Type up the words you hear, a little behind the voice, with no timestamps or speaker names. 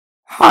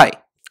Hi,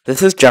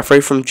 this is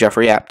Jeffrey from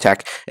Jeffrey App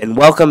Tech, and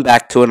welcome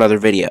back to another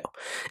video.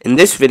 In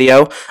this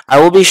video,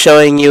 I will be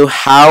showing you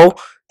how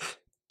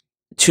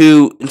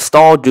to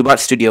install Dobot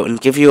Studio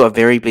and give you a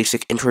very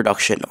basic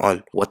introduction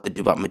on what the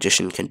Dobot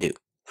Magician can do.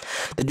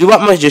 The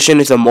Dobot Magician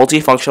is a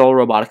multifunctional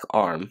robotic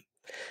arm,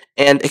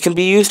 and it can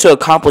be used to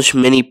accomplish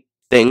many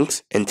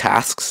things and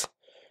tasks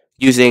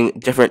using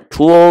different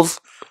tools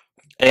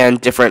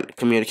and different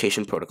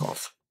communication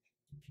protocols.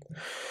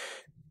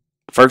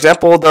 For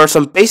example, there are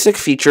some basic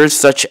features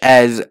such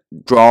as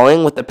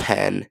drawing with a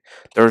pen.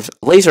 There's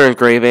laser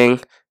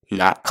engraving,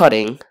 not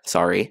cutting,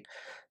 sorry.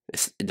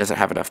 It doesn't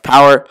have enough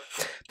power.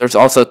 There's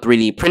also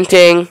 3D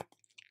printing.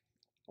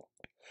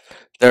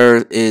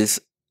 There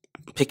is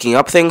picking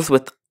up things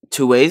with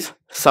two ways,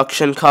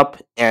 suction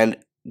cup and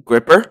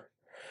gripper,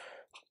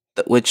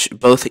 which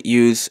both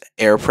use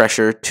air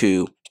pressure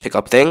to pick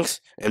up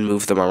things and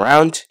move them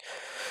around.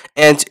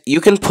 And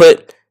you can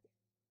put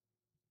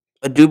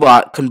a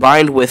Dobot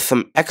combined with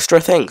some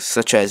extra things,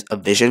 such as a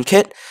vision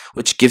kit,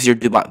 which gives your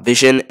Dobot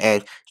vision,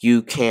 and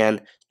you can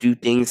do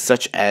things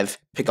such as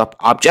pick up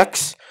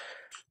objects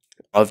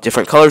of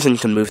different colors, and you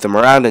can move them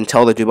around and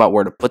tell the Dobot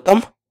where to put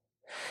them.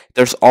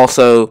 There's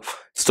also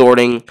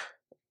sorting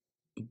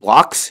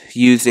blocks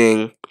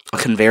using a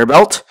conveyor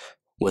belt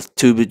with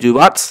two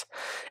Dobots,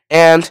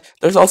 and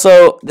there's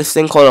also this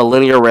thing called a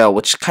linear rail,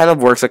 which kind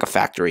of works like a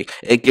factory.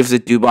 It gives the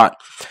Dobot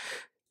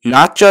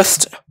not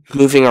just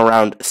moving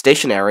around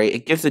stationary,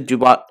 it gives the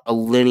Dobot a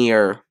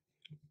linear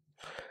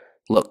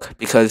look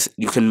because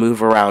you can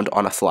move around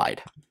on a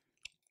slide.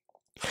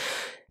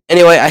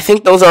 Anyway, I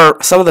think those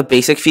are some of the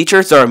basic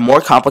features. There are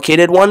more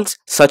complicated ones,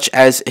 such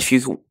as if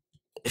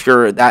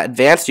you're that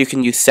advanced, you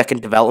can use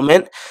second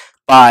development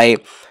by,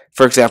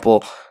 for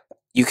example,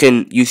 you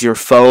can use your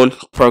phone,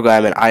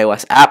 program an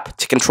iOS app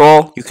to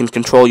control. You can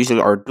control using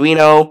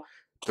Arduino.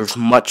 There's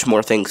much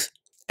more things,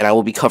 and I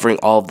will be covering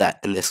all of that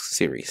in this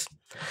series.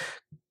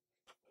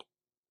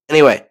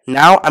 Anyway,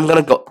 now I'm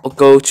going to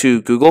go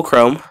to Google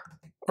Chrome,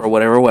 or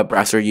whatever web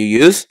browser you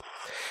use,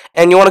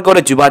 and you want to go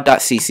to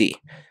dobot.cc.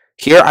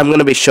 Here, I'm going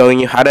to be showing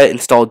you how to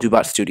install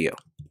Dobot Studio.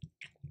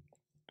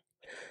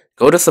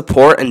 Go to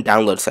Support and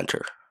Download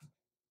Center.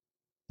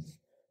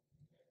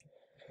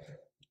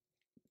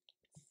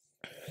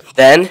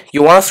 Then,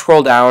 you want to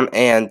scroll down,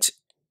 and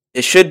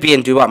it should be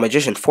in Dobot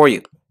Magician for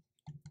you.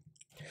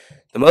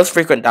 The most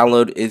frequent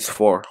download is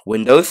for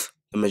Windows,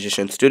 the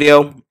Magician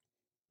Studio.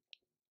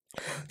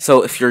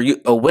 So if you're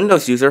a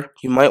Windows user,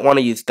 you might want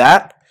to use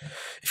that.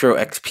 If you're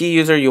an XP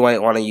user, you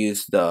might want to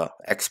use the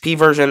XP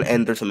version,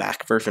 and there's a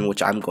Mac version,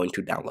 which I'm going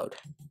to download.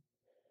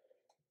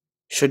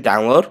 Should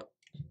download,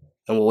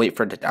 and we'll wait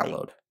for it to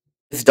download.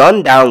 It's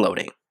done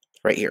downloading,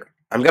 right here.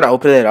 I'm going to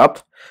open it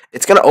up.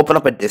 It's going to open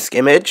up a disk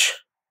image,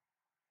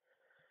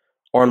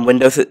 or on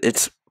Windows,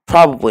 it's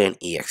probably an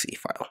exe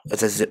file.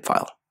 It's a zip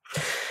file.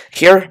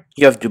 Here,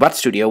 you have Dobot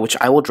Studio, which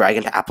I will drag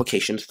into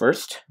Applications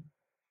first.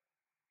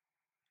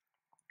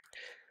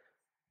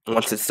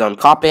 Once it's done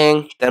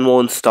copying, then we'll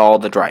install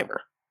the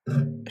driver,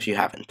 if you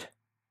haven't.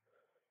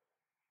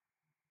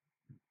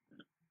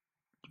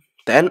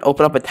 Then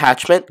open up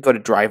Attachment, go to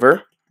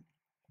Driver,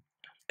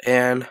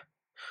 and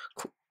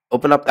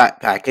open up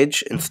that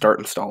package and start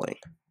installing.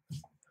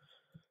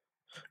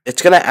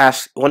 It's going to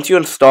ask, once you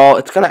install,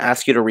 it's going to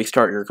ask you to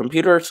restart your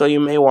computer, so you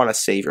may want to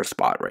save your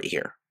spot right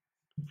here.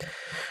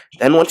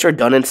 Then once you're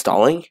done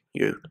installing,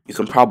 you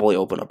can probably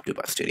open up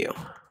Dobot Studio.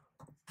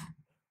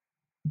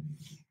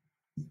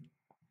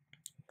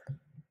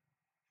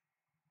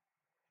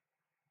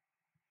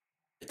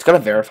 It's going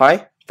to verify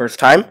first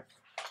time.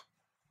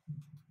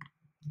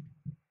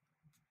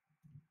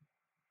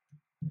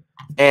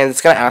 And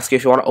it's going to ask you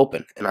if you want to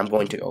open, and I'm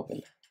going to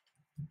open.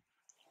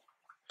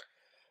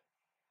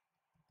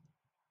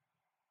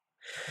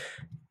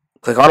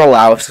 Click on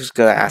Allow if it's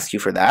going to ask you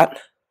for that.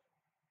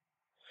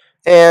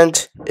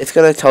 And it's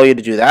going to tell you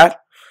to do that.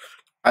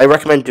 I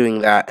recommend doing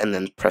that and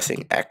then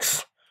pressing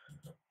X.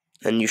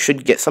 And you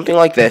should get something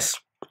like this.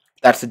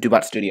 That's the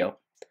Dobot Studio.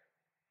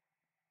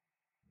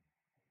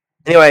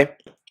 Anyway,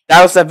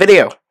 that was that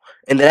video.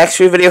 In the next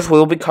few videos, we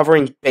will be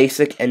covering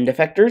basic end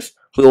effectors.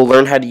 We will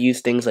learn how to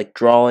use things like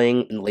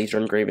drawing and laser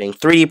engraving,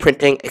 3D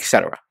printing,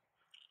 etc.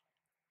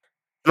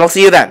 And I'll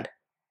see you then.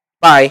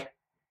 Bye.